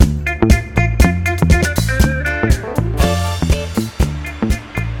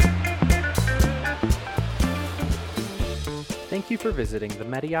for visiting the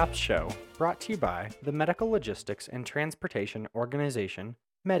MedCoShare show, brought to you by the Medical Logistics and Transportation Organization,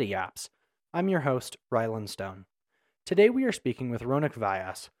 MedCoShare. I'm your host, Rylan Stone. Today we are speaking with Ronak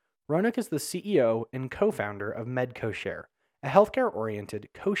Vyas. Ronak is the CEO and co-founder of MedCoShare, a healthcare-oriented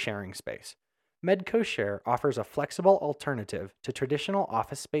co-sharing space. MedCoShare offers a flexible alternative to traditional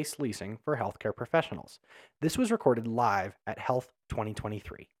office space leasing for healthcare professionals. This was recorded live at Health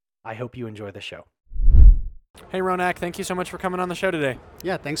 2023. I hope you enjoy the show. Hey Ronak, thank you so much for coming on the show today.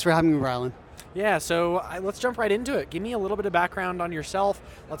 Yeah, thanks for having me, Rylan. Yeah, so let's jump right into it. Give me a little bit of background on yourself.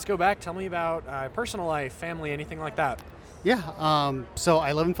 Let's go back. Tell me about personal life, family, anything like that. Yeah, so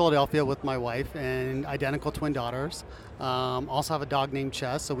I live in Philadelphia with my wife and identical twin daughters. Also have a dog named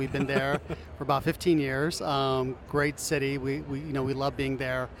Chess, so we've been there for about 15 years. Great city. We love being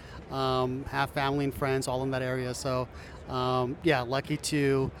there. Have family and friends all in that area. So lucky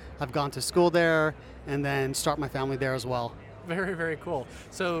to have gone to school there and then start my family there as well. Very, very cool.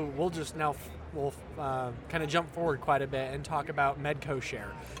 So we'll kind of jump forward quite a bit and talk about MedCoShare.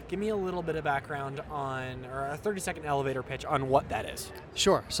 Give me a little bit of background on, or a 30-second elevator pitch on what that is.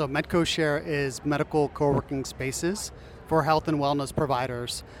 Sure. So MedCoShare is medical co-working spaces for health and wellness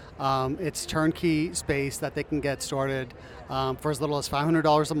providers. It's turnkey space that they can get started for as little as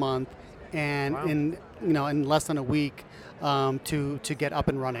 $500 a month, and wow. in less than a week to get up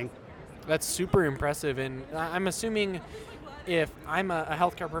and running. That's super impressive, and I'm assuming if I'm a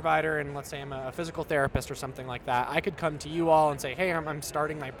healthcare provider and let's say I'm a physical therapist or something like that, I could come to you all and say, hey, I'm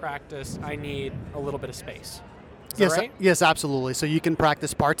starting my practice. I need a little bit of space. Is that right? Yes, absolutely. So you can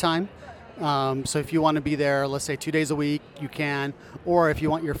practice part-time. So if you want to be there, let's say 2 days a week, you can. Or if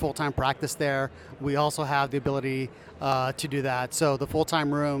you want your full-time practice there, we also have the ability to do that. So the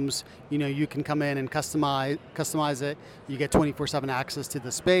full-time rooms, you can come in and customize it. You get 24/7 access to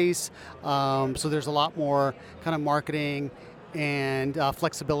the space. So there's a lot more kind of marketing and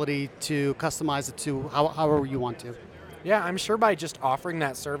flexibility to customize it to however you want to. Yeah, I'm sure by just offering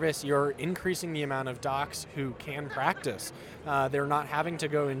that service, you're increasing the amount of docs who can practice. They're not having to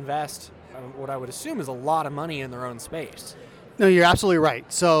go invest what I would assume is a lot of money in their own space. No, you're absolutely right.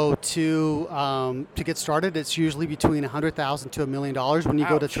 So to get started, it's usually between $100,000 to $1 million when you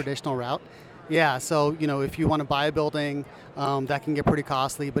go the traditional route. Yeah, so if you want to buy a building, that can get pretty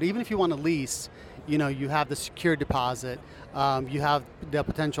costly. But even if you want to lease, you have the secure deposit, you have the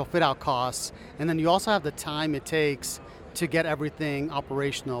potential fit-out costs, and then you also have the time it takes to get everything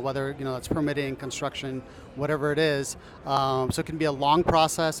operational, whether that's permitting, construction, whatever it is. So it can be a long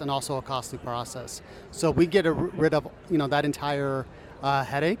process and also a costly process. So we get rid of that entire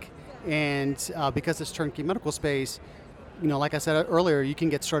headache, and because it's turnkey medical space, like I said earlier, you can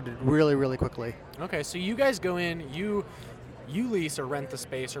get started really, really quickly. Okay, so you guys go in, you lease or rent the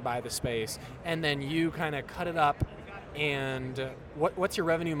space or buy the space, and then you kind of cut it up. And what's your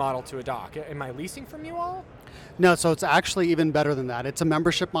revenue model to a doc? Am I leasing from you all? No, so it's actually even better than that. It's a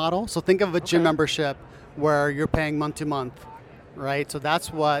membership model. So think of a gym membership where you're paying month to month, right? So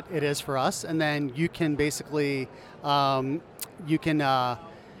that's what it is for us. And then you can basically pay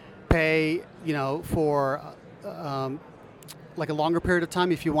for like a longer period of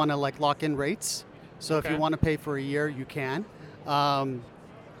time if you want to lock in rates. So if you want to pay for a year, you can. And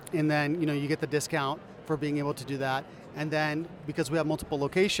then you get the discount for being able to do that. And then because we have multiple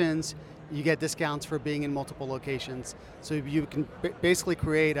locations, you get discounts for being in multiple locations. So you can basically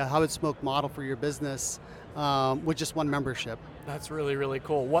create a hub and spoke model for your business with just one membership. That's really, really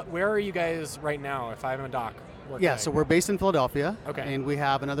cool. Where are you guys right now if I'm a doc? So we're based in Philadelphia. Okay. And we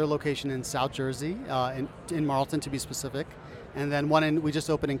have another location in South Jersey, in Marlton to be specific. And then we just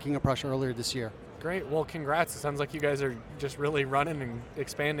opened in King of Prussia earlier this year. Great. Well, congrats. It sounds like you guys are just really running and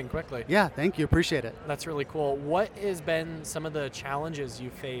expanding quickly. Yeah, thank you. Appreciate it. That's really cool. What has been some of the challenges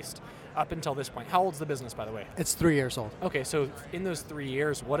you faced up until this point? How old's the business, by the way? It's 3 years old. Okay, so in those 3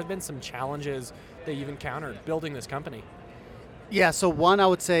 years, what have been some challenges that you've encountered building this company? Yeah, so one I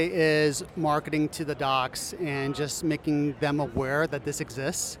would say is marketing to the docs and just making them aware that this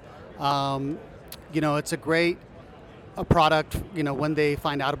exists. It's a great product, when they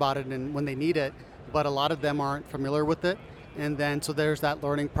find out about it and when they need it, but a lot of them aren't familiar with it. And then so there's that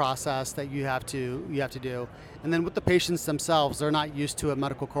learning process that you have to do. And then with the patients themselves, they're not used to a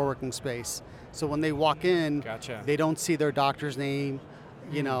medical co-working space. So when they walk in, They don't see their doctor's name,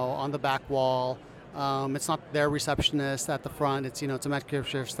 on the back wall. It's not their receptionist at the front. It's a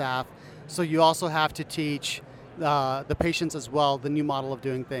MedCoShare staff. So you also have to teach the patients as well the new model of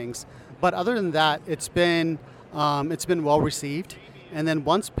doing things. But other than that, it's been well received. And then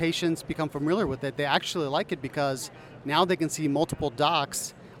once patients become familiar with it, they actually like it because now they can see multiple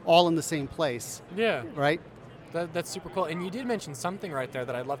docs all in the same place. Yeah. Right? That's super cool. And you did mention something right there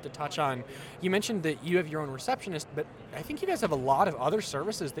that I'd love to touch on. You mentioned that you have your own receptionist, but I think you guys have a lot of other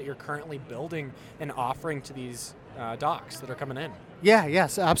services that you're currently building and offering to these docs that are coming in. Yeah,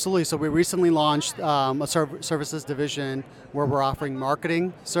 yes, absolutely. So we recently launched a services division where we're offering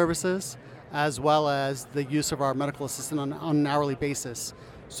marketing services as well as the use of our medical assistant on an hourly basis.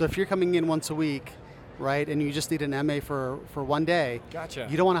 So if you're coming in once a week, right, and you just need an MA for one day, Gotcha.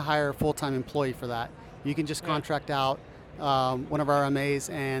 You don't want to hire a full-time employee for that. You can just contract out one of our MAs,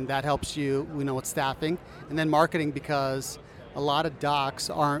 and that helps you, with staffing. And then marketing, because a lot of docs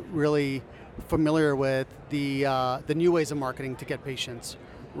aren't really familiar with the new ways of marketing to get patients,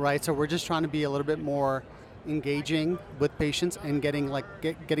 right? So we're just trying to be a little bit more engaging with patients and getting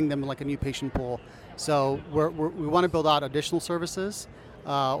them like a new patient pool. So we want to build out additional services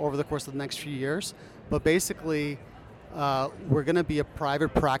over the course of the next few years. But basically, we're going to be a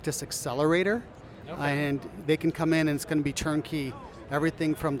private practice accelerator. Okay. And they can come in and it's going to be turnkey.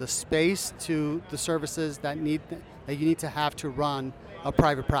 Everything from the space to the services that you need to have to run a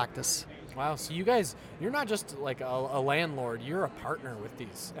private practice. Wow, so you're not just like a landlord, you're a partner with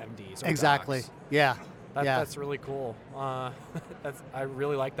these MDs. Exactly, docs. Yeah. That's really cool. I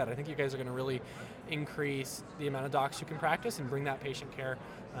really like that. I think you guys are going to really increase the amount of docs you can practice and bring that patient care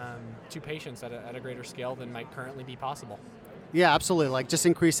to patients at a greater scale than might currently be possible. Yeah, absolutely. Like just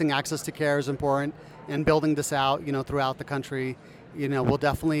increasing access to care is important, and building this out, throughout the country, will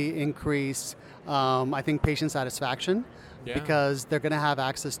definitely increase, I think, patient satisfaction because they're going to have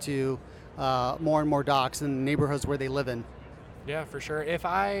access to more and more docs in neighborhoods where they live in. Yeah, for sure.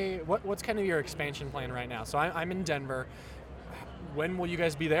 What's kind of your expansion plan right now? So I'm in Denver. When will you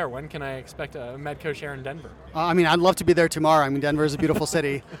guys be there? When can I expect a MedCoShare in Denver? I'd love to be there tomorrow. Denver is a beautiful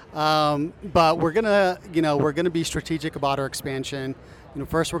city, but we're gonna be strategic about our expansion.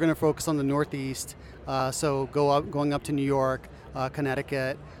 First we're gonna focus on the Northeast, so going up to New York,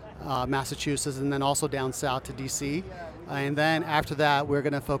 Connecticut, Massachusetts, and then also down south to DC. And then after that, we're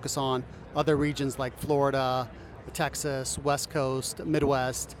gonna focus on other regions like Florida, Texas, West Coast,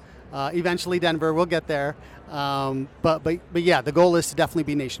 Midwest. Eventually Denver, we'll get there. But yeah, the goal is to definitely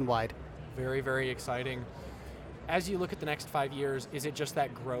be nationwide. Very, very exciting. As you look at the next 5 years, is it just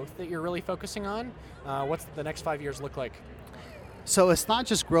that growth that you're really focusing on? What's the next 5 years look like? So it's not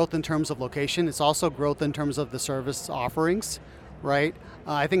just growth in terms of location, it's also growth in terms of the service offerings, right?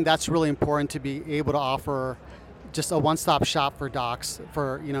 I think that's really important to be able to offer just a one-stop shop for docs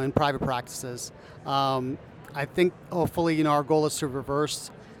in private practices. I think hopefully, our goal is to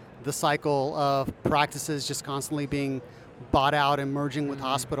reverse the cycle of practices just constantly being bought out and merging with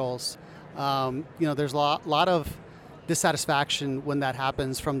hospitals. There's a lot of dissatisfaction when that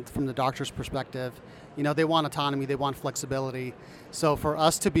happens from the doctor's perspective. They want autonomy, they want flexibility. So for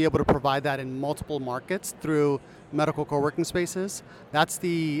us to be able to provide that in multiple markets through medical co-working spaces, that's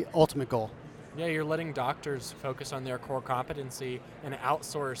the ultimate goal. Yeah, you're letting doctors focus on their core competency and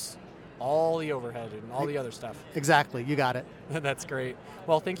outsource all the overhead and all the other stuff. Exactly, you got it. That's great.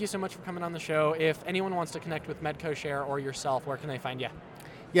 Well, thank you so much for coming on the show. If anyone wants to connect with MedCoShare or yourself, where can they find you?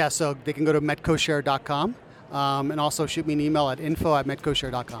 Yeah, so they can go to MedCoShare.com and also shoot me an email at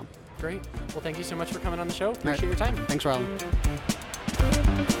info@MedCoShare.com. Great. Well, thank you so much for coming on the show. Appreciate your time. Thanks, Rylan.